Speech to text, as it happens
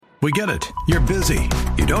We get it. You're busy.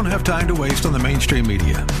 You don't have time to waste on the mainstream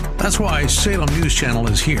media. That's why Salem News Channel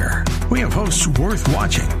is here. We have hosts worth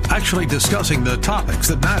watching, actually discussing the topics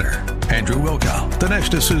that matter. Andrew Wilkow,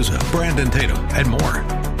 Dinesh D'Souza, Brandon Tatum, and more.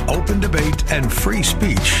 Open debate and free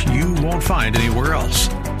speech you won't find anywhere else.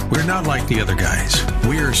 We're not like the other guys.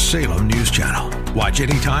 We're Salem News Channel. Watch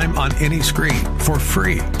anytime on any screen for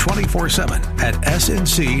free 24/7 at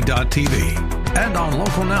snc.tv and on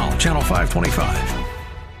Local Now, Channel 525.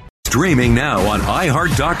 Streaming now on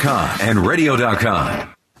iHeart.com and Radio.com.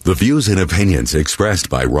 The views and opinions expressed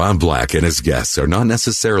by Rob Black and his guests are not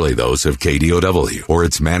necessarily those of KDOW or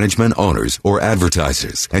its management, owners, or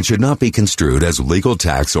advertisers and should not be construed as legal,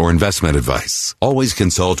 tax, or investment advice. Always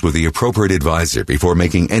consult with the appropriate advisor before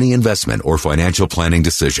making any investment or financial planning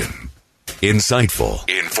decision. Insightful,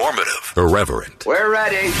 informative, irreverent. We're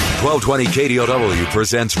ready. 1220 KDOW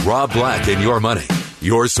presents Rob Black and Your Money.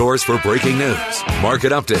 Your source for breaking news,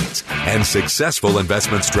 market updates, and successful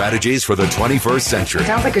investment strategies for the 21st century.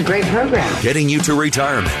 Sounds like a great program. Getting you to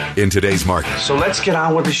retirement in today's market. So let's get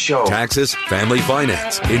on with the show. Taxes, family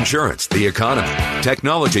finance, insurance, the economy,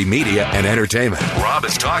 technology, media, and entertainment. Rob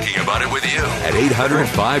is talking about it with you at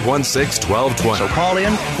 800-516-1220. So call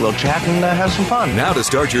in, we'll chat and have some fun. Now to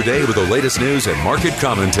start your day with the latest news and market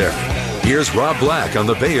commentary. Here's Rob Black on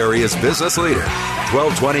the Bay Area's business leader,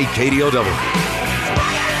 1220 KDOW.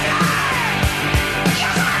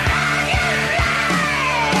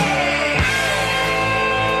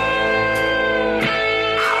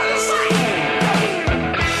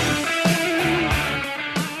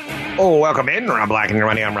 Oh, welcome in. Rob Black and Your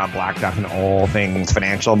Money. I'm Rob Black, talking all things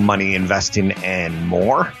financial, money, investing, and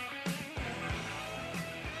more.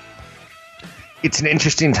 It's an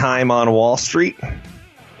interesting time on Wall Street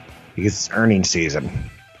because it's earnings season.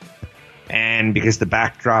 And because the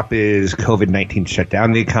backdrop is COVID-19 shut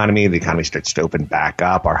down the economy starts to open back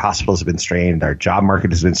up. Our hospitals have been strained. Our job market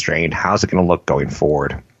has been strained. How's it going to look going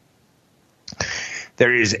forward?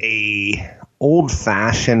 There is a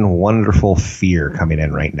old-fashioned, wonderful fear coming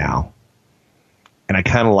in right now. And I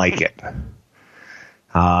kind of like it.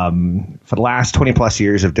 For the last 20-plus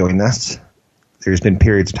years of doing this, there's been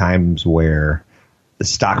periods of times where the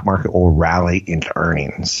stock market will rally into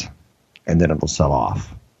earnings, and then it'll sell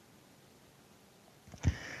off.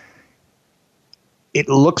 It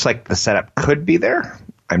looks like the setup could be there.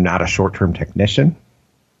 I'm not a short-term technician.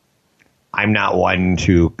 I'm not one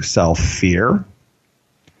to sell fear.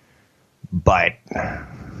 But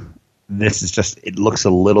this is just, it looks a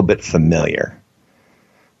little bit familiar.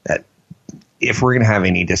 That if we're going to have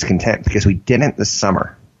any discontent, because we didn't this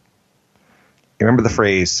summer. You remember the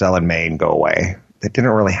phrase, sell in May and go away? That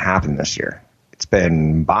didn't really happen this year. It's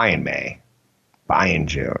been buy in May, buy in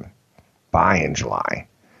June, buy in July.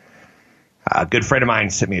 A good friend of mine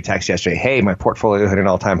sent me a text yesterday. Hey, my portfolio hit an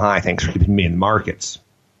all-time high. Thanks for keeping me in the markets.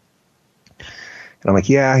 And I'm like,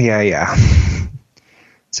 yeah.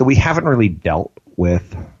 So we haven't really dealt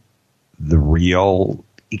with the real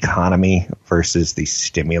economy versus the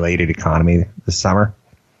stimulated economy this summer.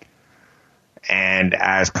 And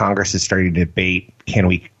as Congress is starting to debate, can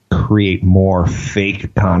we create more fake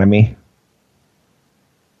economy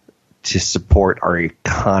to support our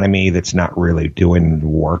economy that's not really doing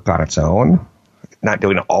work on its own, not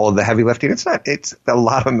doing all of the heavy lifting? It's a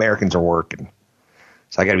lot of Americans are working.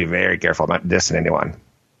 So I got to be very careful. I'm not dissing anyone.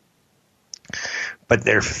 But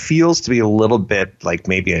there feels to be a little bit like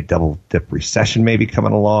maybe a double dip recession maybe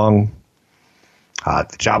coming along.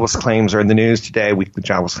 The jobless claims are in the news today. Weekly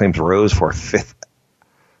jobless claims rose for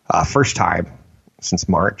first time since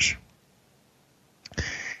March.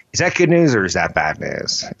 Is that good news or is that bad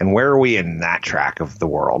news? And where are we in that track of the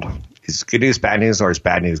world? Is good news bad news, or is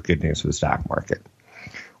bad news good news for the stock market?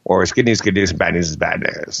 Or is good news and bad news is bad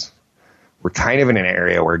news? We're kind of in an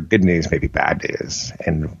area where good news may be bad news.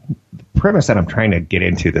 And the premise that I'm trying to get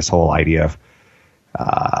into, this whole idea of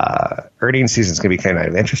earnings season, is going to be kind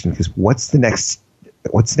of interesting, because what's the next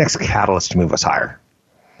catalyst to move us higher?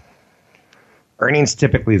 Earnings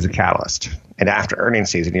typically is a catalyst. And after earnings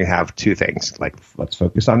season, you have two things, like let's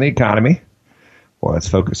focus on the economy, or let's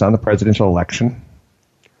focus on the presidential election.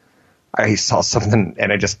 I saw something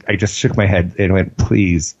and I just shook my head and went,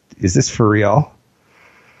 please, is this for real?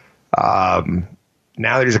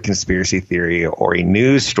 Now there's a conspiracy theory or a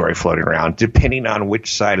news story floating around, depending on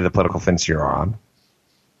which side of the political fence you're on,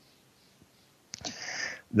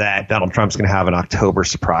 that Donald Trump's going to have an October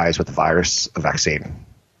surprise with the virus, a vaccine.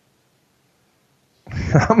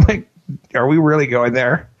 I'm like, are we really going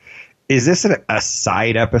there? Is this a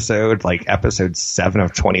side episode, like episode 7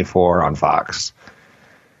 of 24 on Fox,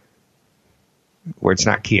 where it's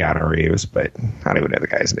not Keanu Reeves, but I don't even know the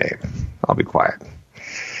guy's name. I'll be quiet.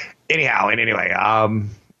 Anyway,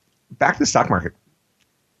 back to the stock market.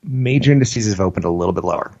 Major indices have opened a little bit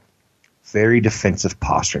lower. Very defensive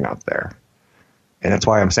posturing out there. And that's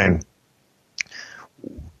why I'm saying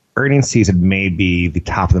earnings season may be the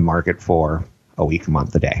top of the market for a week, a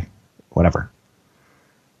month, a day, whatever.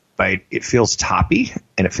 But it feels toppy,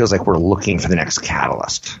 and it feels like we're looking for the next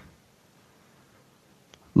catalyst.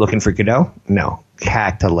 Looking for Godot? No,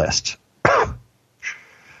 catalyst.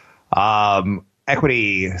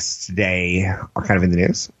 Equities today are kind of in the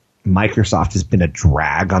news. Microsoft has been a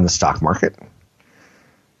drag on the stock market.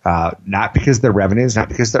 Not because of their revenues, not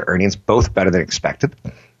because of their earnings, both better than expected,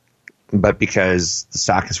 but because the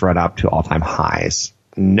stock has run up to all-time highs,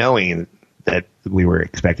 knowing that we were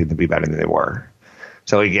expecting to be better than they were.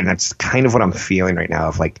 So again, that's kind of what I'm feeling right now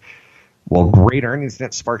of like, well, great earnings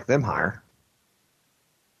didn't spark them higher.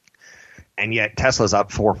 And yet Tesla's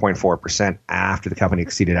up 4.4% after the company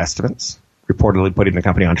exceeded estimates, reportedly putting the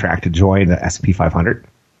company on track to join the S&P 500.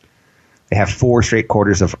 They have 4 straight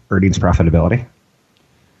quarters of earnings profitability.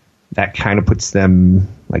 That kind of puts them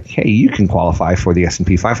like, hey, you can qualify for the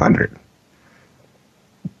S&P 500.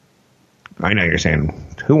 I know you're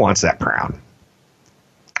saying, who wants that crown?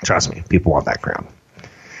 Trust me, people want that crown.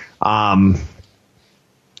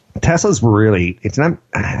 Tesla's really, it's not,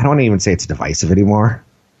 I don't want to even say it's divisive anymore.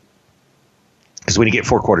 Because when you get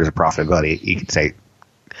 4 quarters of profitability, you can say,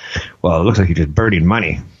 well, it looks like you're just burning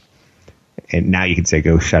money. And now you can say,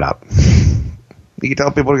 go shut up. You can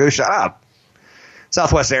tell people to go shut up.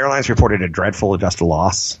 Southwest Airlines reported a dreadful adjusted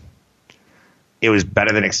loss. It was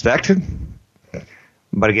better than expected.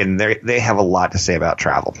 But again, they have a lot to say about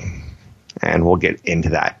travel. And we'll get into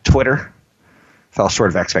that. Twitter fell short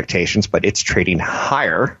of expectations, but it's trading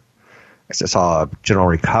higher. I saw a general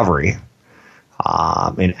recovery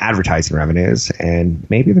in advertising revenues, and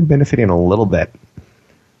maybe they're benefiting a little bit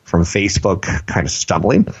from Facebook kind of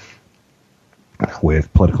stumbling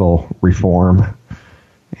with political reform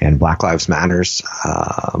and Black Lives Matters.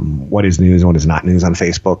 What is news and what is not news on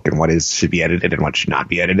Facebook, and what should be edited and what should not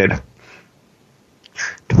be edited.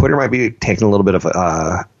 Twitter might be taking a little bit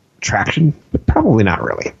of traction, but probably not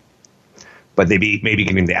really. But they maybe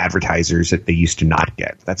giving the advertisers that they used to not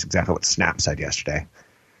get. That's exactly what Snap said yesterday.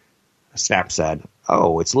 Snap said,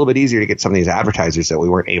 oh, it's a little bit easier to get some of these advertisers that we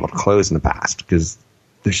weren't able to close in the past because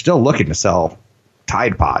they're still looking to sell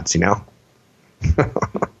Tide Pods, you know?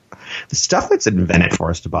 The stuff that's invented for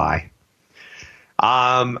us to buy.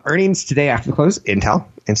 Earnings today after the close, Intel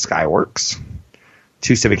and Skyworks.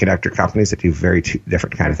 2 semiconductor companies that do very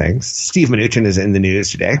different kind of things. Steve Mnuchin is in the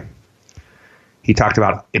news today. He talked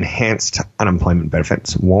about enhanced unemployment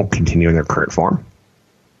benefits won't continue in their current form.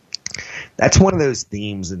 That's one of those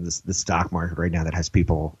themes in the stock market right now that has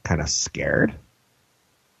people kind of scared.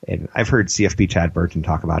 And I've heard CFP Chad Burton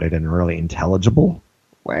talk about it in a really intelligible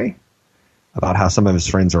way about how some of his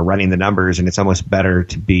friends are running the numbers, and it's almost better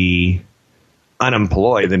to be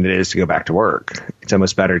unemployed than it is to go back to work. It's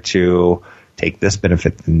almost better to take this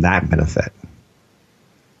benefit than that benefit.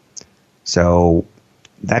 So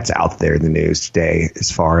that's out there in the news today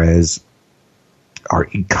as far as our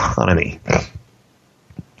economy.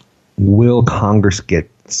 Will Congress get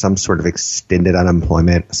some sort of extended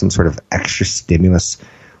unemployment, some sort of extra stimulus?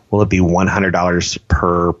 Will it be $100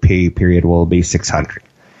 per pay period? Will it be $600?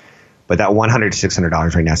 But that $100 to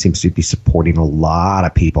 $600 right now seems to be supporting a lot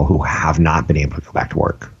of people who have not been able to go back to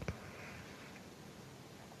work.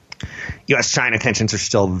 U.S.-China tensions are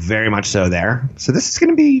still very much so there. So this is going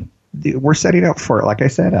to be, we're setting up for it. Like I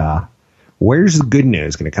said, where's the good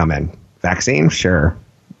news going to come in? Vaccine? Sure.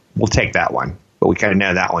 We'll take that one. But we kind of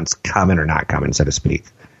know that one's coming or not coming, so to speak.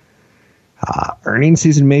 Earnings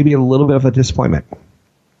season may be a little bit of a disappointment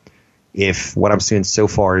if what I'm seeing so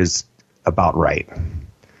far is about right.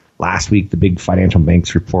 Last week, the big financial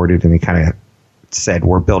banks reported, and they kind of said,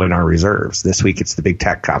 we're building our reserves. This week, it's the big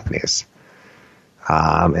tech companies.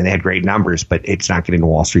 And they had great numbers, but it's not getting to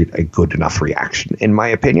Wall Street a good enough reaction, in my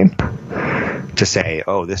opinion, to say,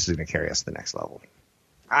 oh, this is going to carry us to the next level.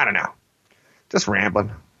 I don't know. Just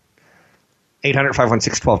rambling.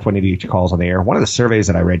 800-516-1220 to each calls on the air. One of the surveys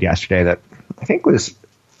that I read yesterday that I think was,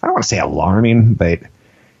 I don't want to say alarming, but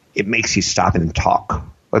it makes you stop and talk.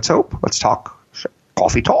 Let's hope. Let's talk.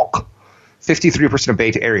 Coffee talk. 53% of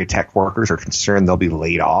Bay Area tech workers are concerned they'll be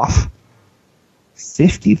laid off.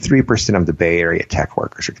 53% of the Bay Area tech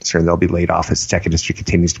workers are concerned they'll be laid off as the tech industry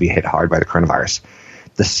continues to be hit hard by the coronavirus.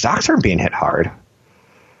 The stocks aren't being hit hard,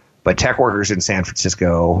 but tech workers in San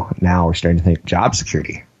Francisco now are starting to think job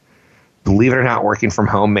security. Believe it or not, working from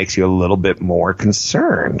home makes you a little bit more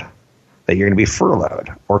concerned that you're going to be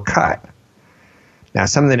furloughed or cut. Now,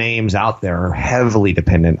 some of the names out there are heavily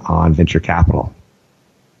dependent on venture capital.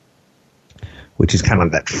 which is kind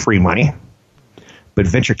of that free money. But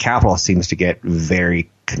venture capital seems to get very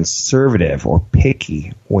conservative or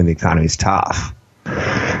picky when the economy is tough.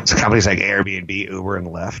 So companies like Airbnb, Uber, and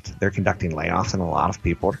Lyft, they're conducting layoffs, and a lot of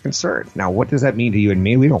people are concerned. Now, what does that mean to you and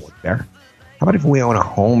me? We don't live there. How about if we own a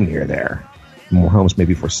home near there? More homes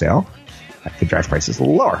maybe for sale? That could drive prices a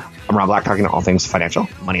little lower. I'm Rob Black, talking to all things financial,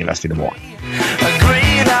 money, investing, and more.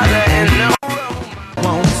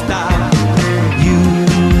 Won't stop. You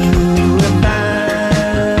and I,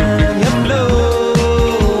 you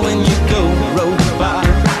blow when you go robot.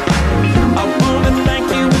 I wanna thank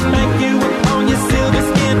you on your silver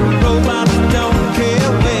skin. Robots don't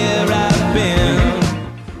care where I've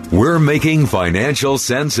been. We're making financial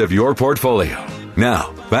sense of your portfolio.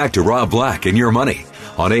 Now, back to Rob Black and Your Money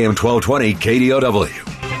on AM 1220 KDOW.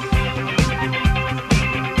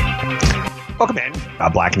 Welcome in.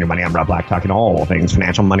 Rob Black and Your Money. I'm Rob Black, talking all things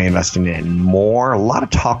financial, money, investing, and more. A lot of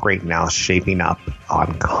talk right now shaping up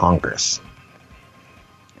on Congress.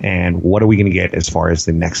 And what are we going to get as far as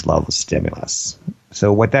the next level of stimulus?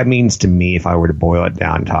 So what that means to me, if I were to boil it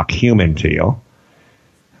down and talk human to you,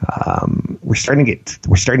 we're starting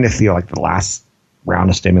to feel like the last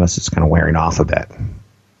round of stimulus is kind of wearing off a bit.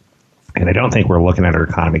 And I don't think we're looking at our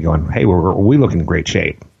economy going, hey, we look in great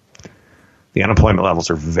shape. The unemployment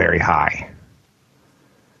levels are very high.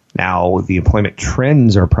 Now, the employment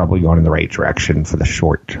trends are probably going in the right direction for the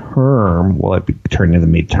short term. Will it be turning into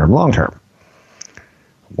the midterm, long term?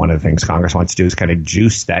 One of the things Congress wants to do is kind of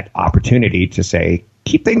juice that opportunity to say,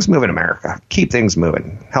 keep things moving, America. Keep things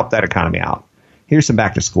moving. Help that economy out. Here's some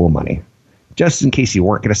back to school money. Just in case you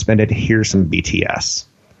weren't going to spend it, here's some BTS.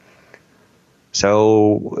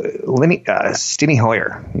 So, Steny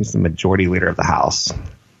Hoyer, he's the majority leader of the House.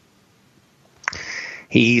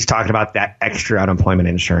 He's talking about that extra unemployment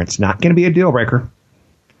insurance. Not going to be a deal breaker,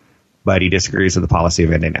 but he disagrees with the policy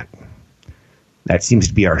of ending it. That seems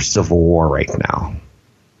to be our civil war right now.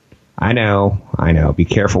 I know. Be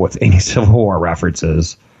careful with any civil war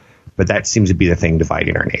references, but that seems to be the thing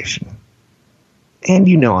dividing our nation. And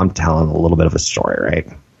I'm telling a little bit of a story, right?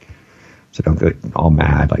 So don't get all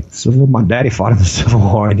mad. Like, my daddy fought in the Civil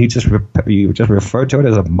War, and you just referred to it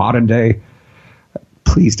as a modern day.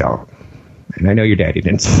 Please don't. And I know your daddy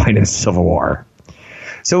didn't fight in the Civil War.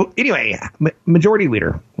 So anyway, Majority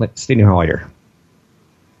Leader Steny Hoyer,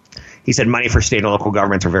 he said money for state and local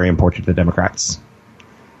governments are very important to the Democrats.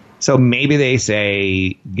 So maybe they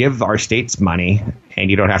say, give our states money,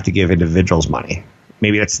 and you don't have to give individuals money.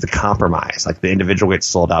 Maybe that's the compromise. Like, the individual gets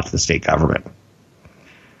sold out to the state government.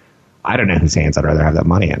 I don't know whose hands I'd rather have that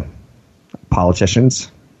money in.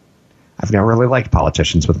 Politicians. I've never really liked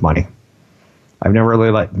politicians with money. I've never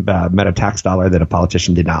really met a tax dollar that a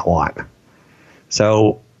politician did not want.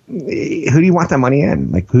 So who do you want that money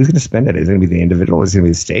in? Like, who's going to spend it? Is it going to be the individual? Is it going to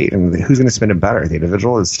be the state? And who's going to spend it better? The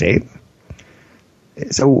individual or the state?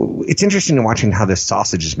 So it's interesting watching how this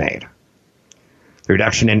sausage is made. The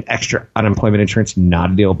reduction in extra unemployment insurance,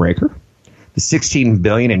 not a deal breaker. The $16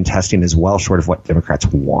 billion in testing is well short of what Democrats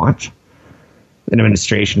want. The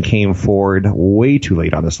administration came forward way too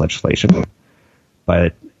late on this legislation,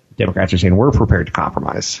 but Democrats are saying we're prepared to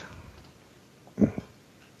compromise.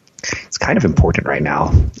 It's kind of important right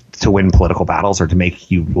now to win political battles, or to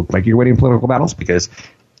make you look like you're winning political battles, because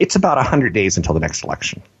it's about 100 days until the next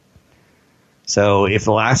election. So if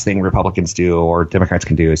the last thing Republicans do or Democrats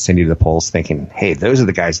can do is send you to the polls thinking, hey, those are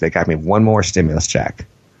the guys that got me one more stimulus check,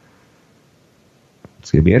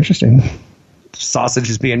 it's going to be interesting. Sausage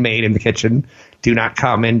is being made in the kitchen. Do not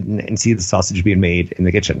come in and see the sausage being made in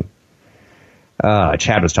the kitchen.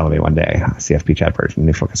 Chad was telling me one day, CFP Chad Burton,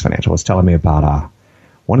 New Focus Financial, was telling me about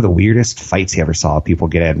one of the weirdest fights he ever saw people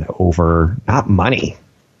get in over, not money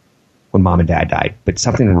when mom and dad died, but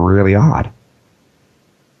something really odd.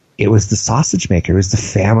 It was the sausage maker. It was the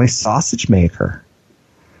family sausage maker.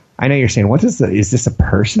 I know you're saying, is this a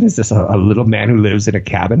person? Is this a little man who lives in a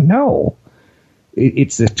cabin? No.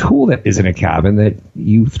 It's a tool that is in a cabin that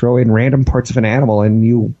you throw in random parts of an animal and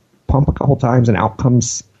you pump a couple times and out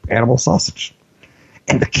comes animal sausage.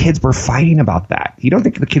 And the kids were fighting about that. You don't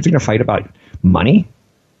think the kids are going to fight about money?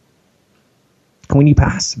 When you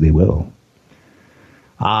pass, they will.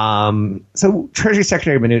 So Treasury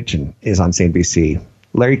Secretary Mnuchin is on CNBC.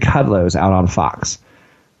 Larry Kudlow's out on Fox.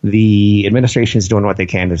 The administration is doing what they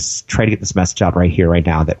can to try to get this message out right here, right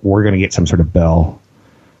now, that we're going to get some sort of bill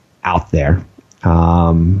out there.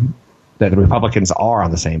 That the Republicans are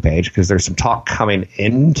on the same page, because there's some talk coming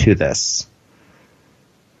into this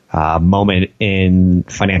moment in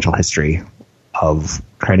financial history of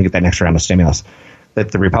trying to get that next round of stimulus,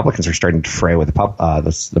 that the Republicans are starting to fray with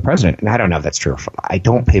the president. And I don't know if that's true. I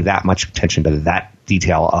don't pay that much attention to that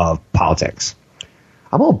detail of politics.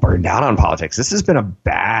 I'm all burned out on politics. This has been a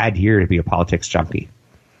bad year to be a politics junkie.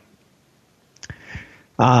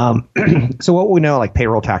 So what we know, like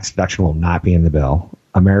payroll tax deduction will not be in the bill.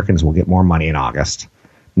 Americans will get more money in August.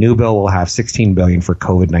 New bill will have $16 billion for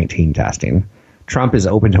COVID-19 testing. Trump is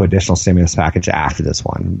open to additional stimulus package after this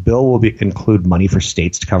one. Bill will include money for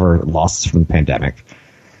states to cover losses from the pandemic.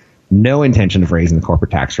 No intention of raising the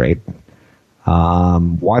corporate tax rate.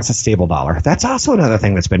 Wants a stable dollar. That's also another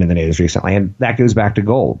thing that's been in the news recently, and that goes back to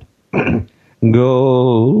gold.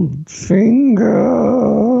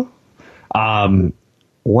 Goldfinger.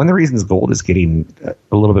 One of the reasons gold is getting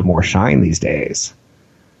a little bit more shine these days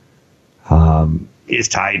is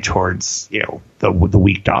tied towards, the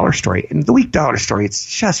weak dollar story. And the weak dollar story, it's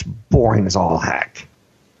just boring as all heck.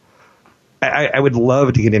 I would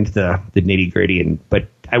love to get into the nitty gritty, but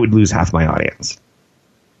I would lose half my audience.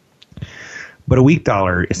 But a weak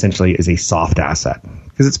dollar essentially is a soft asset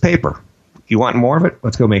because it's paper. You want more of it?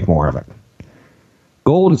 Let's go make more of it.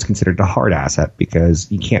 Gold is considered a hard asset because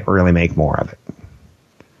you can't really make more of it.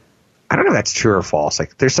 I don't know if that's true or false.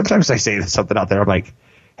 Like, there's sometimes I say something out there. I'm like,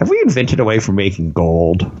 have we invented a way for making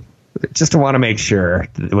gold? Just to want to make sure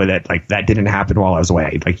that like that didn't happen while I was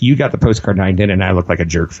away. Like, you got the postcard and I didn't, and I look like a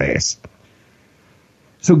jerk face.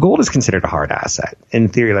 So gold is considered a hard asset. In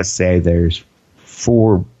theory, let's say there's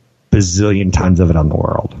 4 bazillion tons of it on the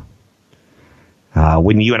world.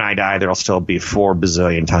 When you and I die, there'll still be 4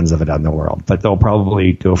 bazillion tons of it on the world, but they'll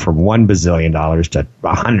probably go from $1 bazillion to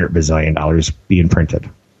 $100 bazillion being printed.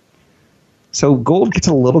 So gold gets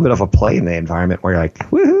a little bit of a play in the environment where you're like,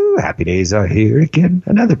 woohoo, happy days are here again.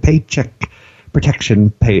 Another paycheck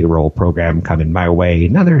protection payroll program coming my way.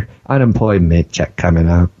 Another unemployment check coming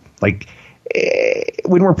up. Like,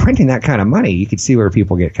 when we're printing that kind of money, you can see where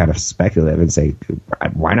people get kind of speculative and say,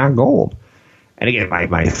 why not gold? And again,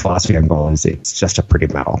 my philosophy on gold is it's just a pretty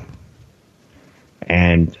metal.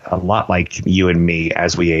 And a lot like you and me,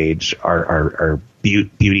 as we age, our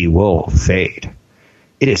beauty will fade.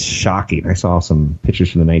 It is shocking. I saw some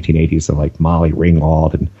pictures from the 1980s of like Molly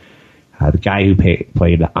Ringwald and the guy who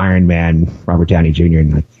played Iron Man, Robert Downey Jr.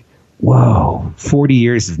 And like, whoa, 40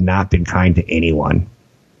 years have not been kind to anyone.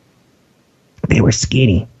 They were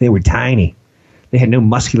skinny. They were tiny. They had no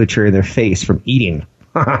musculature in their face from eating.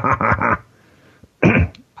 Hey,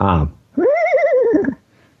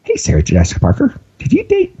 Sarah Jessica Parker, did you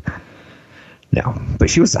date? No, but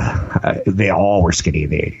she was. They all were skinny in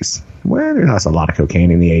the 80s. Well, there was a lot of cocaine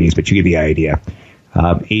in the 80s, but you get the idea.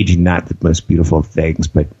 Aging, not the most beautiful of things,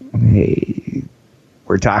 but hey,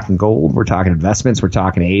 we're talking gold, we're talking investments, we're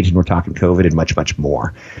talking age, and we're talking COVID, and much, much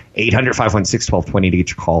more. 800-516-1220 to get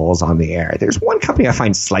your calls on the air. There's one company I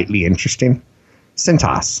find slightly interesting,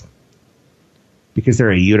 Cintas, because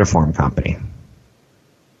they're a uniform company.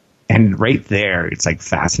 And right there, it's like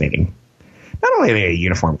fascinating. Not only are they a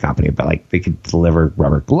uniform company, but like they could deliver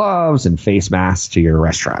rubber gloves and face masks to your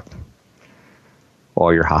restaurant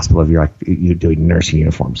or your hospital if you're doing nursing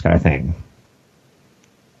uniforms kind of thing.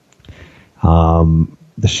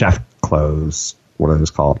 The chef clothes, what are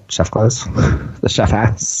those called? Chef clothes? The chef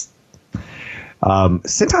hats.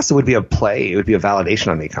 Cintas would be a play. It would be a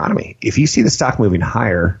validation on the economy. If you see the stock moving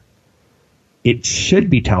higher, it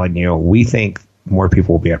should be telling you we think more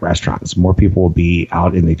people will be at restaurants. More people will be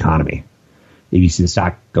out in the economy. If you see the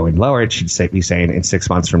stock going lower, it should be saying in 6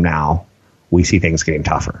 months from now, we see things getting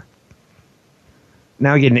tougher.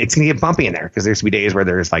 Now, again, it's going to get bumpy in there because there's going to be days where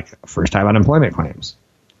there's like first-time unemployment claims.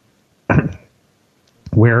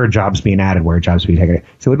 Where are jobs being added? Where are jobs being taken?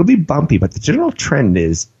 So it'll be bumpy, but the general trend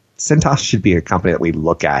is Cintas should be a company that we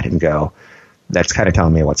look at and go, that's kind of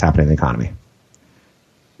telling me what's happening in the economy.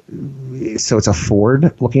 So it's a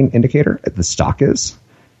forward-looking indicator, the stock is,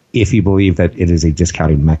 if you believe that it is a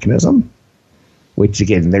discounting mechanism. Which,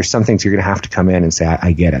 again, there's some things you're going to have to come in and say,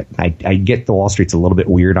 I get it. I get the Wall Street's a little bit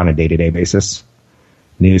weird on a day-to-day basis.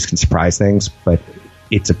 News can surprise things, but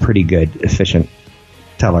it's a pretty good, efficient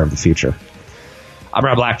teller of the future. I'm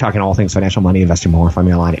Rob Black, talking all things financial, money, investing more. Find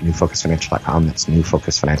me online at newfocusfinancial.com. That's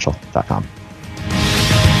newfocusfinancial.com.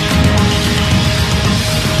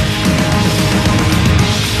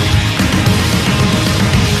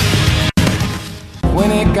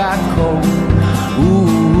 When it got cold,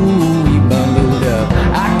 ooh, we bundled up.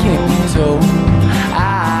 I can't be told,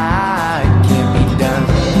 I can't be done.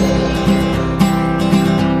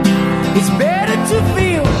 It's better to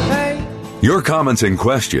feel pain. Your comments and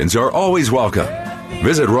questions are always welcome.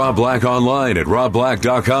 Visit Rob Black online at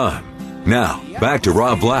robblack.com. Now, back to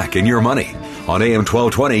Rob Black and Your Money on AM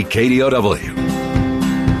 1220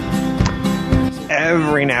 KDOW.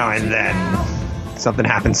 Every now and then, something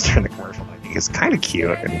happens during the commercial. I think it's kind of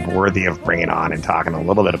cute and worthy of bringing on and talking a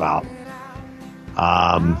little bit about.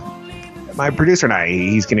 My producer and I,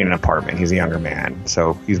 he's getting an apartment. He's a younger man,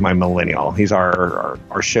 so he's my millennial. He's our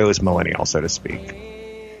show's millennial, so to speak.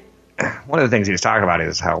 One of the things he was talking about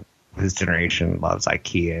is how his generation loves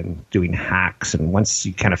IKEA and doing hacks. And once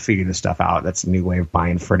you kind of figure this stuff out, that's a new way of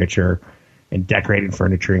buying furniture and decorating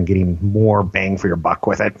furniture and getting more bang for your buck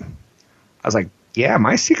with it. I was like, yeah,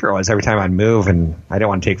 my secret was every time I'd move and I didn't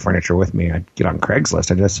want to take furniture with me, I'd get on Craigslist.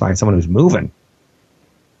 I'd just find someone who's moving.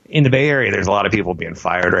 In the Bay Area, there's a lot of people being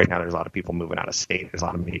fired right now. There's a lot of people moving out of state. There's a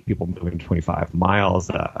lot of people moving 25 miles.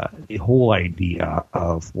 The whole idea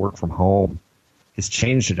of work from home has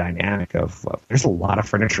changed the dynamic of there's a lot of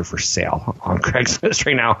furniture for sale on Craigslist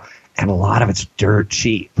right now, and a lot of it's dirt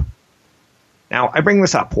cheap. Now, I bring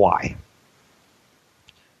this up. Why?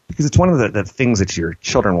 Because it's one of the things that your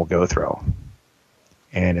children will go through.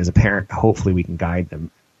 And as a parent, hopefully we can guide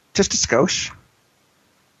them just a skosh.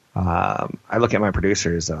 I look at my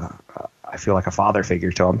producers. I feel like a father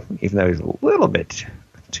figure to him, even though he's a little bit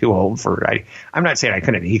too old for. I'm not saying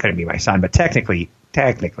he couldn't be my son, but technically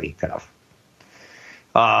he could have.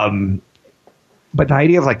 But the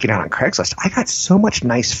idea of like getting on Craigslist, I got so much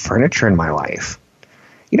nice furniture in my life.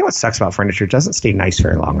 You know what sucks about furniture? It doesn't stay nice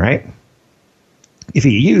very long, right? If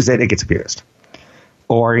you use it, it gets abused.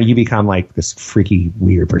 Or you become like this freaky,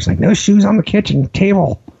 weird person. Like, no shoes on the kitchen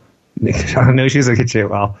table. No shoes on the kitchen.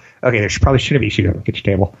 Well, okay, there probably shouldn't be shoes on the kitchen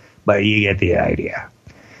table, but you get the idea.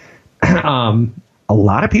 A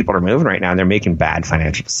lot of people are moving right now, and they're making bad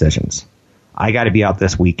financial decisions. I got to be out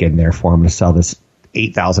this weekend, therefore I'm going to sell this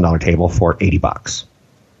 $8,000 table for $80.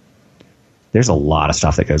 There's a lot of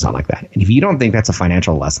stuff that goes on like that. And if you don't think that's a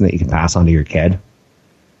financial lesson that you can pass on to your kid,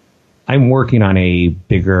 I'm working on a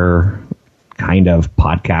bigger kind of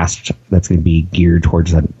podcast that's going to be geared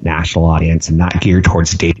towards a national audience and not geared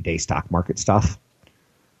towards day-to-day stock market stuff.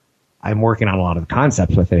 I'm working on a lot of the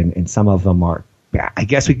concepts with it, and some of them are, I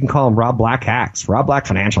guess we can call them Rob Black hacks, Rob Black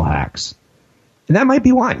financial hacks. And that might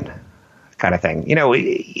be one kind of thing. You know,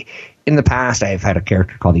 in the past, I've had a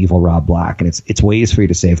character called Evil Rob Black, and it's ways for you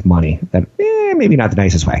to save money that maybe not the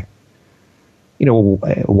nicest way. You know,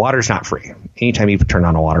 water's not free. Anytime you turn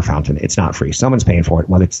on a water fountain, it's not free. Someone's paying for it,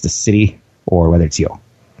 whether it's the city or whether it's you.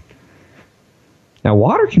 Now,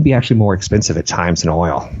 water can be actually more expensive at times than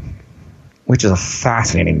oil, which is a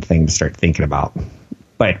fascinating thing to start thinking about.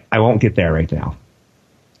 But I won't get there right now.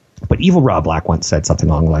 But Evil Rob Black once said something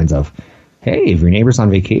along the lines of, hey, if your neighbor's on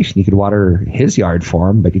vacation, you could water his yard for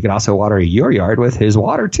him, but you could also water your yard with his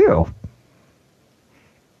water too.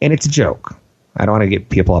 And it's a joke. I don't want to get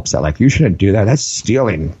people upset. Like, you shouldn't do that. That's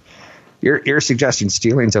stealing. You're suggesting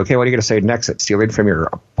stealing's okay. What are you going to say next? That stealing from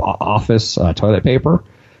your office toilet paper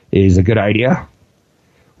is a good idea?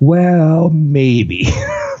 Well, maybe.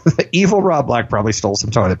 Evil Rob Black probably stole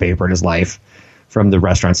some toilet paper in his life from the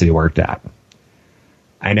restaurants that he worked at.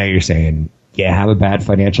 I know you're saying, yeah, have a bad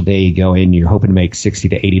financial day. You go in, you're hoping to make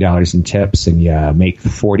 $60 to $80 in tips, and you make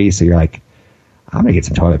 40. So you're like, I'm going to get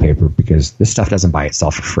some toilet paper because this stuff doesn't buy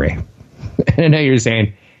itself for free. And I know you're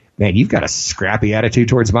saying, man, you've got a scrappy attitude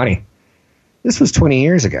towards money. This was 20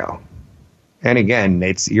 years ago. And again,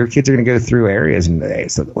 your kids are going to go through areas,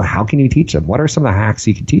 and so how can you teach them? What are some of the hacks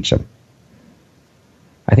you can teach them?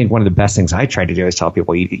 I think one of the best things I try to do is tell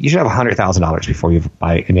people you should have $100,000 before you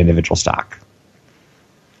buy an individual stock.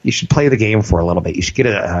 You should play the game for a little bit. You should get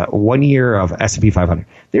a 1 year of S&P 500.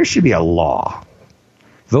 There should be a law.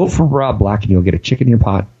 Vote for Rob Black and you'll get a chicken in your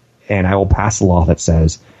pot, and I will pass a law that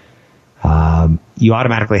says you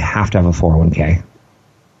automatically have to have a 401k.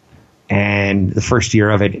 And the first year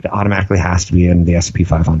of it automatically has to be in the S&P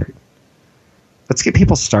 500. Let's get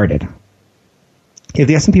people started. If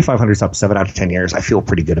the S&P 500 is up 7 out of 10 years, I feel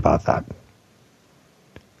pretty good about that.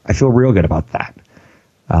 I feel real good about that.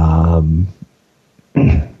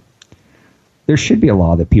 There should be a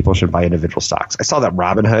law that people should buy individual stocks. I saw that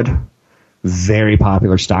Robinhood, very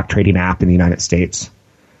popular stock trading app in the United States,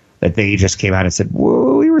 that they just came out and said,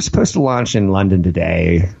 whoa, we were supposed to launch in London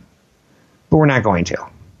today, but we're not going to.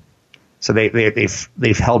 So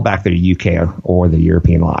they've held back their UK or the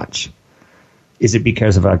European launch. Is it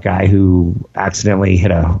because of a guy who accidentally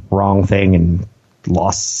hit a wrong thing and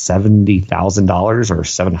lost $70,000 or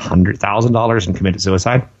 $700,000 and committed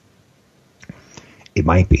suicide? It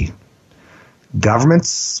might be.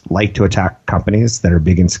 Governments like to attack companies that are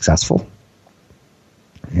big and successful.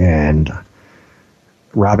 And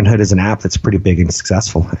Robinhood is an app that's pretty big and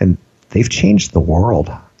successful. And they've changed the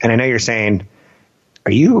world. And I know you're saying,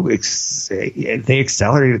 they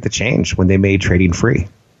accelerated the change when they made trading free.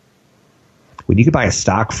 When you could buy a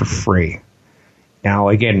stock for free. Now,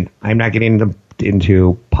 again, I'm not getting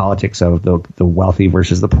into politics of the wealthy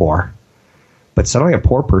versus the poor. But suddenly a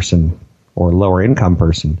poor person or lower income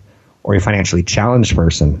person or a financially challenged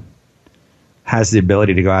person has the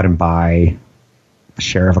ability to go out and buy a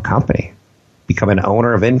share of a company, become an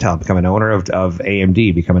owner of Intel, become an owner of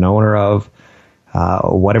AMD, become an owner of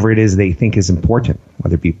whatever it is they think is important,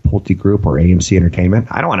 whether it be Pulte Group or AMC Entertainment.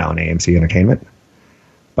 I don't want to own AMC Entertainment.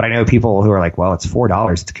 But I know people who are like, well, it's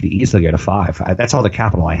 $4. It could easily go to $5. That's all the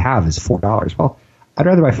capital I have is $4. Well, I'd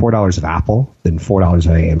rather buy $4 of Apple than $4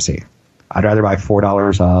 of AMC. I'd rather buy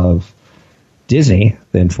 $4 of Disney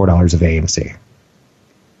than $4 of AMC.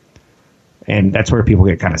 And that's where people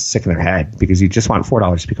get kind of sick in their head, because you just want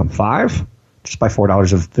 $4 to become $5. Just buy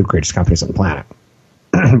 $4 of the greatest companies on the planet.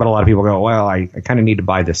 But a lot of people go, well, I kind of need to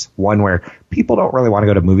buy this one where people don't really want to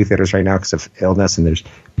go to movie theaters right now because of illness. And there's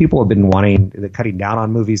people have been cutting down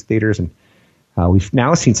on movies theaters. And we've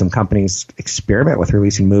now seen some companies experiment with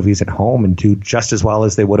releasing movies at home and do just as well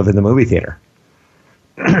as they would have in the movie theater.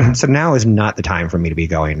 So now is not the time for me to be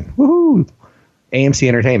going, woohoo, AMC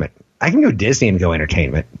Entertainment. I can go Disney and go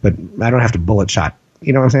entertainment, but I don't have to bullet shot.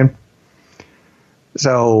 You know what I'm saying?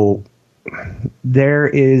 So there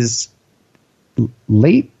is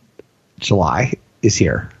late July is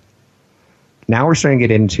here. Now we're starting to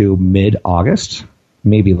get into mid-August,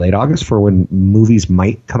 maybe late August, for when movies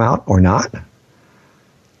might come out or not.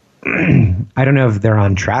 I don't know if they're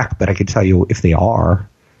on track, but I can tell you if they are,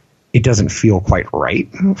 it doesn't feel quite right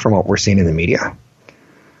from what we're seeing in the media.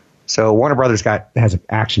 So Warner Brothers has an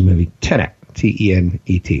action movie, Tenet,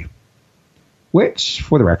 T-E-N-E-T, which,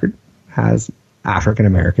 for the record, has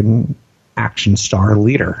African-American action star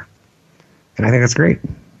leader. And I think that's great.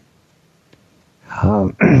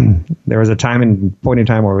 There was a point in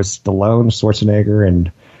time where it was Stallone, Schwarzenegger, and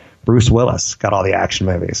Bruce Willis got all the action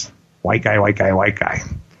movies. White guy, white guy, white guy.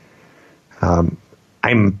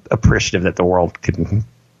 I'm appreciative that the world can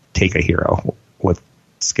take a hero with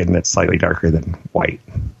skin that's slightly darker than white.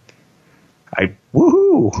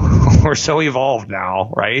 Woohoo! We're so evolved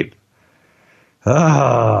now, right?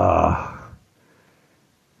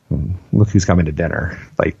 Look who's coming to dinner.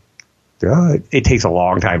 Like, it takes a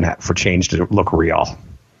long time for change to look real,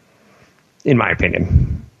 in my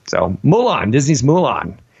opinion. So Mulan, Disney's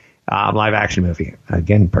Mulan, live action movie.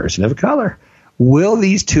 Again, person of color. Will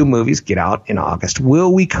these two movies get out in August?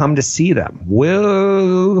 Will we come to see them?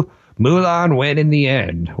 Will Mulan win in the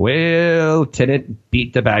end? Will Tenet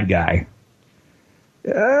beat the bad guy?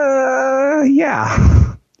 Yeah.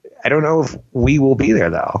 I don't know if we will be there,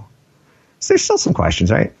 though. So there's still some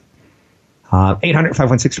questions, right?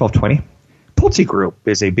 800-516-1220. Pulte Group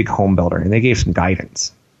is a big home builder, and they gave some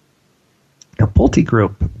guidance. Now, Pulte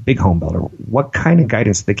Group, big home builder, what kind of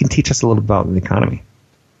guidance? They can teach us a little about the economy.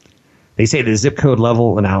 They say the zip code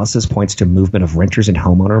level analysis points to movement of renters and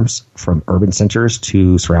homeowners from urban centers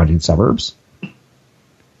to surrounding suburbs.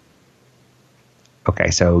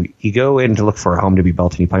 Okay, so you go in to look for a home to be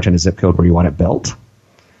built, and you punch in a zip code where you want it built,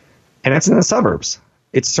 and it's in the suburbs.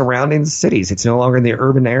 It's surrounding the cities. It's no longer in the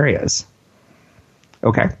urban areas.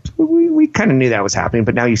 Okay, we kind of knew that was happening,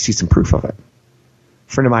 but now you see some proof of it.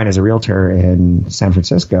 A friend of mine is a realtor in San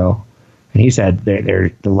Francisco, and he said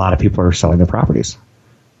a lot of people are selling their properties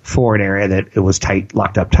for an area that it was tight,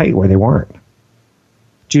 locked up tight, where they weren't.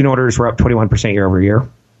 June orders were up 21% year over year,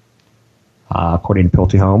 according to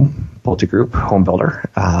Pulte Group, home builder.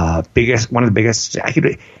 One of the biggest.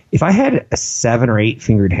 If I had a 7 or 8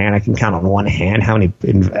 fingered hand, I can count on one hand how many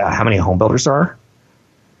home builders there are.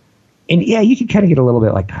 And yeah, you can kind of get a little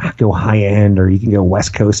bit like go high end, or you can go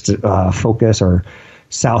West Coast focus or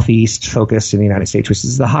Southeast focus in the United States, which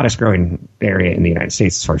is the hottest growing area in the United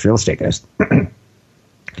States as far as real estate goes.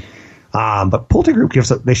 But Pulte Group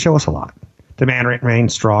they show us a lot. Demand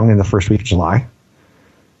remains strong in the first week of July.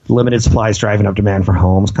 Limited supplies driving up demand for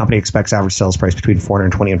homes. Company expects average sales price between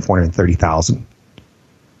 $420,000 and $430,000.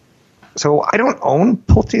 So I don't own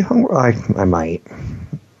Pulte Home. I might.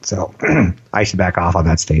 So I should back off on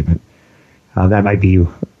that statement. That might be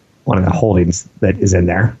one of the holdings that is in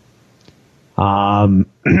there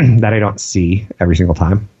that I don't see every single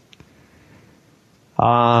time.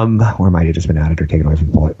 Or might have just been added or taken away from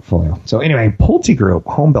the portfolio. So anyway, Pulte Group,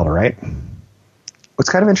 home builder, right? What's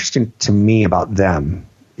kind of interesting to me about them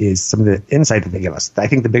is some of the insight that they give us. I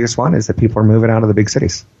think the biggest one is that people are moving out of the big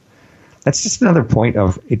cities. That's just another point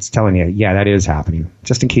of it's telling you, yeah, that is happening,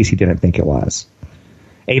 just in case you didn't think it was.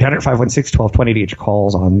 800-516-1220 to get your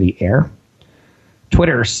calls on the air.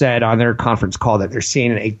 Twitter said on their conference call that they're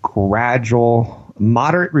seeing a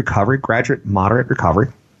moderate recovery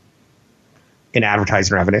in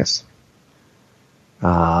advertising revenues.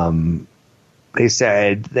 They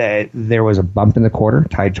said that there was a bump in the quarter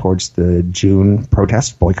tied towards the June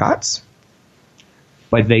protest boycotts.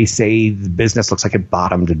 But they say the business looks like it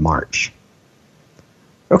bottomed in March.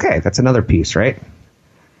 Okay, that's another piece, right?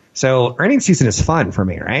 So earnings season is fun for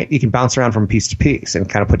me, right? You can bounce around from piece to piece and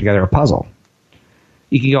kind of put together a puzzle.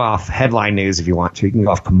 You can go off headline news if you want to. You can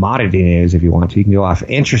go off commodity news if you want to. You can go off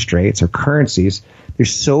interest rates or currencies.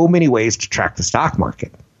 There's so many ways to track the stock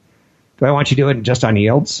market. Do I want you to do it just on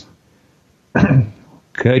yields?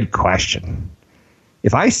 Good question.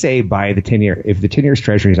 If I say buy the 10-year, if the 10-year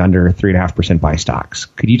Treasury is under 3.5%, buy stocks,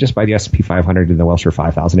 could you just buy the S&P 500 and the Wilshire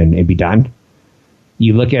 5000 and be done?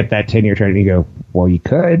 You look at that 10-year Treasury and you go, well, you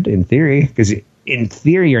could in theory, because in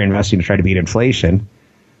theory you're investing to try to beat inflation.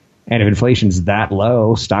 And if inflation's that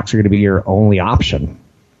low, stocks are going to be your only option.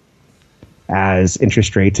 As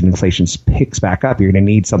interest rates and inflation picks back up, you're going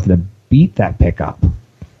to need something to beat that pickup.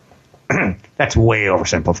 That's way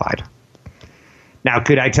oversimplified. Now,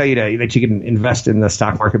 could I tell you that you can invest in the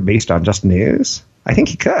stock market based on just news? I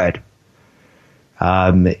think you could.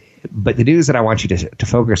 But the news that I want you to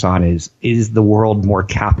focus on is the world more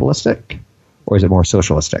capitalistic or is it more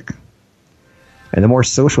socialistic? And the more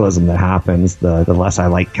socialism that happens, the less I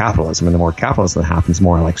like capitalism. And the more capitalism that happens, the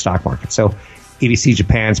more I like stock market. So if you see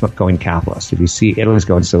Japan's going capitalist, if you see Italy's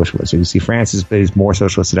going socialist, if you see France is more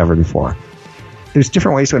socialist than ever before, there's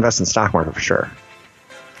different ways to invest in the stock market for sure.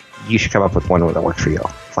 You should come up with one that works for you.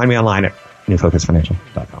 Find me online at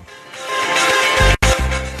newfocusfinancial.com.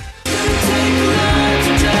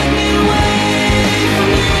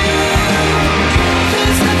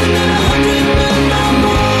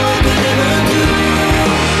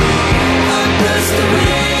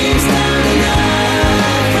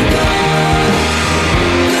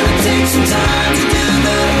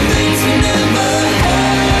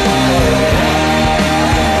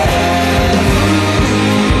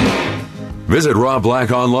 Visit Rob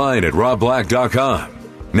Black online at robblack.com.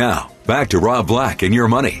 Now, back to Rob Black and Your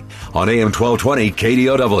Money on AM 1220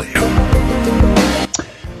 KDOW.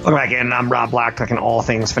 Welcome back in. I'm Rob Black, talking all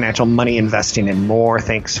things financial, money, investing, and more.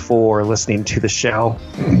 Thanks for listening to the show.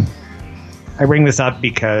 I bring this up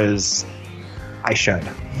because I should.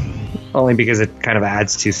 Only because it kind of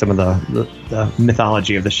adds to some of the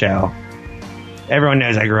mythology of the show. Everyone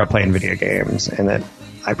knows I grew up playing video games and that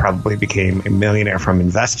I probably became a millionaire from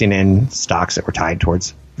investing in stocks that were tied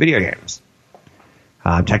towards video games.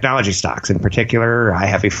 Technology stocks in particular, I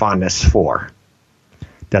have a fondness for.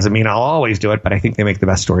 Doesn't mean I'll always do it, but I think they make the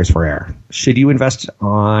best stories for air. Should you invest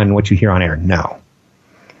on what you hear on air? No.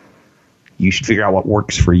 You should figure out what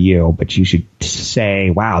works for you, but you should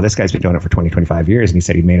say, wow, this guy's been doing it for 20, 25 years, and he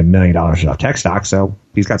said he made $1 million off tech stocks, so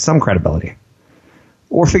he's got some credibility.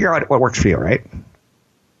 Or figure out what works for you, right?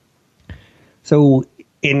 So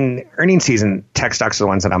in earnings season, tech stocks are the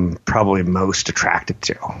ones that I'm probably most attracted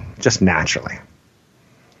to, just naturally.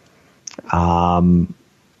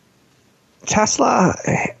 Tesla,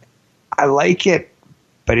 I like it,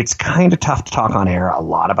 but it's kind of tough to talk on air a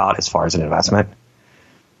lot about as far as an investment.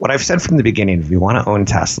 What I've said from the beginning, if you want to own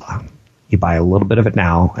Tesla, you buy a little bit of it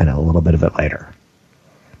now and a little bit of it later.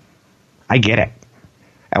 I get it.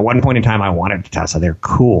 At one point in time, I wanted a Tesla. They're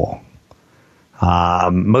cool.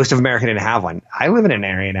 Most of America didn't have one. I live in an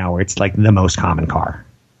area now where it's like the most common car.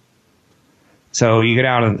 So you go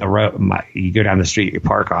down on the road, you go down the street you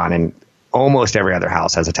park on, and almost every other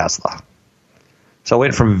house has a Tesla. So it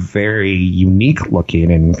went from very unique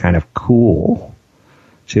looking and kind of cool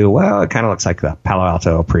to, well, it kind of looks like the Palo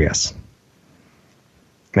Alto Prius.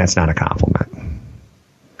 That's not a compliment.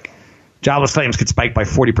 Jobless claims could spike by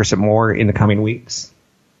 40% more in the coming weeks.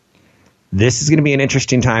 This is going to be an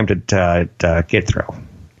interesting time to get through.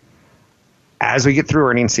 As we get through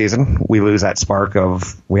earnings season, we lose that spark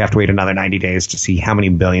of we have to wait another 90 days to see how many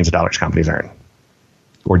billions of dollars companies earn,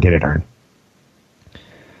 or did it earn.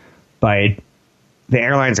 But the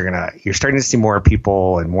airlines you're starting to see more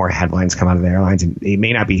people and more headlines come out of the airlines, and they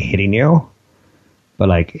may not be hitting you, but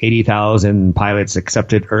like 80,000 pilots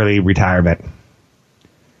accepted early retirement.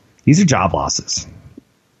 These are job losses.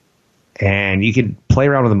 And you can play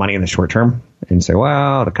around with the money in the short term and say,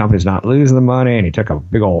 well, the company's not losing the money, and he took a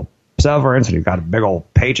big old severance, and he got a big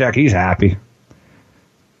old paycheck. He's happy.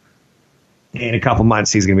 In a couple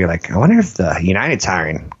months, he's going to be like, I wonder if the United's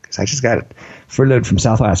hiring, because I just got furloughed from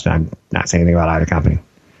Southwest, and I'm not saying anything about either company.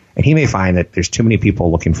 And he may find that there's too many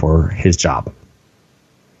people looking for his job.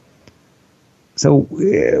 So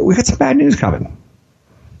we got some bad news coming.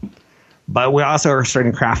 But we also are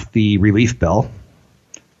starting to craft the relief bill.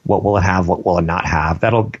 What will it have? What will it not have?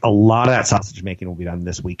 A lot of that sausage making will be done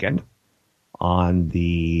this weekend on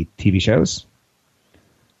the TV shows.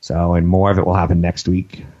 So, and more of it will happen next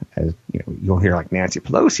week. As you'll hear like Nancy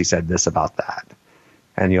Pelosi said this about that,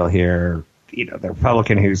 and you'll hear the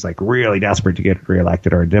Republican who's like really desperate to get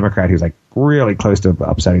reelected, or a Democrat who's like really close to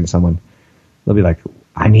upsetting someone. They'll be like,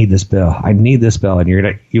 I need this bill. I need this bill.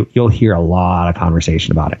 And you'll hear a lot of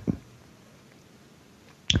conversation about it.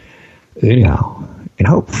 Anyhow, and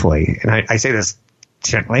hopefully, and I say this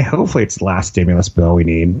gently, hopefully it's the last stimulus bill we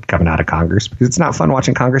need coming out of Congress, because it's not fun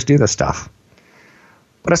watching Congress do this stuff.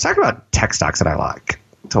 But I was talking about tech stocks that I like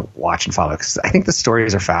to watch and follow, because I think the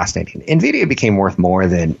stories are fascinating. NVIDIA became worth more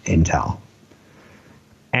than Intel.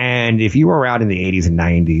 And if you were around in the 80s and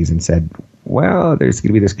 90s and said, well, there's going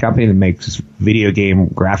to be this company that makes video game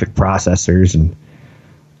graphic processors, and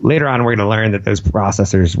later on we're going to learn that those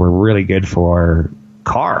processors were really good for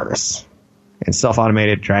cars and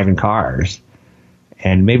self-automated driving cars.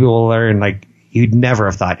 And maybe we'll learn, like, you'd never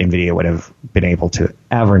have thought NVIDIA would have been able to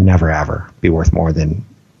never be worth more than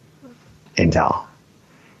Intel.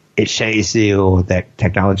 It shows you that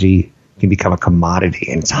technology can become a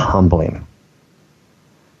commodity, and it's humbling.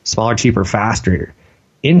 Smaller, cheaper, faster.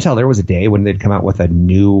 Intel, there was a day when they'd come out with a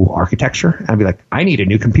new architecture, and I'd be like, I need a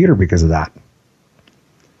new computer because of that.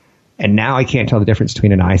 And now I can't tell the difference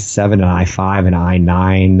between an i7, an i5, an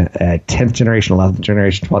i9, 10th generation, 11th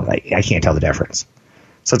generation, 12th. I can't tell the difference.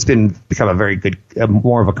 So it's become a very good,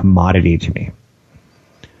 more of a commodity to me.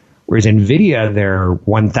 Whereas NVIDIA, their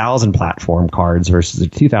 1,000 platform cards versus the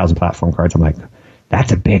 2,000 platform cards, I'm like,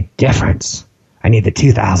 that's a big difference. I need the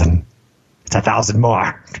 2,000. It's 1,000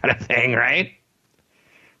 more kind of thing, right?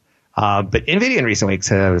 But NVIDIA in recent weeks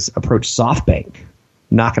has approached SoftBank,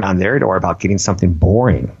 knocking on their door about getting something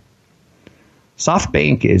boring.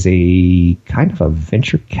 SoftBank is a kind of a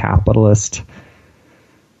venture capitalist.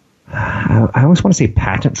 I always want to say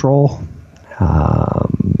patent troll.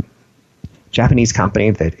 Japanese company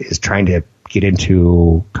that is trying to get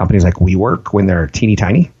into companies like WeWork when they're teeny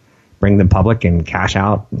tiny, bring them public and cash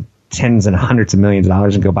out tens and hundreds of millions of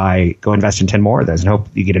dollars and go invest in 10 more of those and hope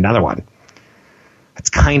you get another one. That's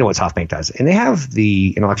kind of what SoftBank does. And they have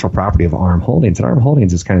the intellectual property of ARM Holdings. And ARM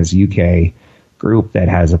Holdings is kind of this UK group that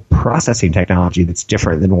has a processing technology that's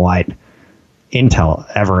different than what Intel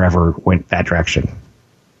ever went that direction.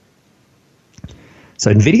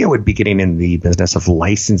 So NVIDIA would be getting in the business of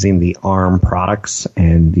licensing the ARM products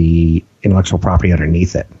and the intellectual property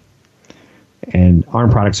underneath it. And ARM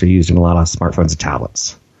products are used in a lot of smartphones and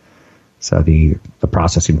tablets. So the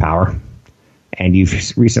processing power. And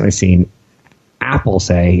you've recently seen Apple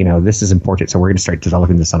say, this is important, so we're going to start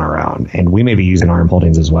developing this on our own. And we may be using ARM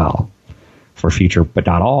Holdings as well for future, but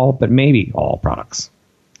not all, but maybe all products.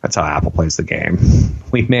 That's how Apple plays the game.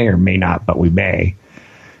 We may or may not, but we may.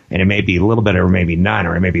 And it may be a little bit or maybe none,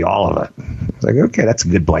 or it may be all of it. It's like, okay, that's a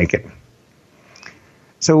good blanket.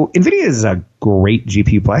 So NVIDIA is a great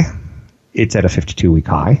GPU play. It's at a 52-week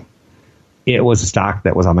high. It was a stock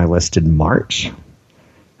that was on my list in March.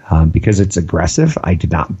 Because it's aggressive, I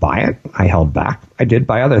did not buy it. I held back. I did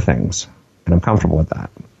buy other things, and I'm comfortable with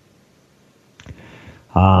that.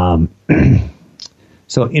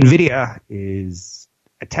 So NVIDIA is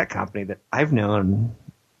a tech company that I've known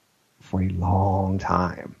for a long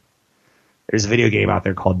time. There's a video game out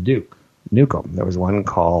there called Nukem. There was one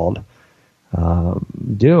called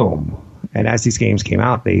Doom. And as these games came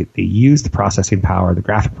out, they used the processing power, the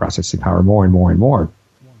graphic processing power more and more and more.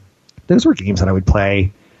 Those were games that I would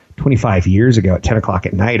play 25 years ago at 10 o'clock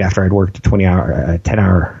at night after I'd worked a 10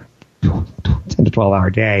 to 12 hour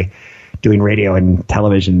day doing radio and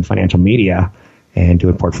television and financial media and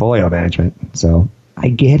doing portfolio management. So I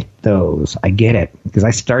get those. I get it, because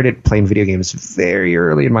I started playing video games very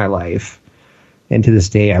early in my life. And to this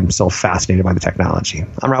day, I'm still fascinated by the technology.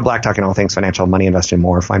 I'm Rob Black, talking all things financial, money, investing, and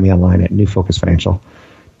more. Find me online at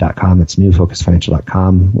newfocusfinancial.com. That's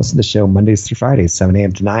newfocusfinancial.com. Listen to the show Mondays through Fridays, 7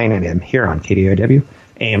 a.m. to 9 a.m. here on KDOW,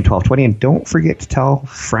 AM 1220. And don't forget to tell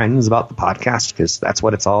friends about the podcast, because that's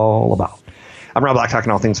what it's all about. I'm Rob Black,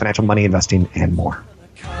 talking all things financial, money, investing, and more.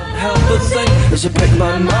 Help a thing as I pick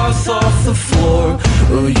my mouth off the floor.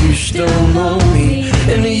 Oh, you still know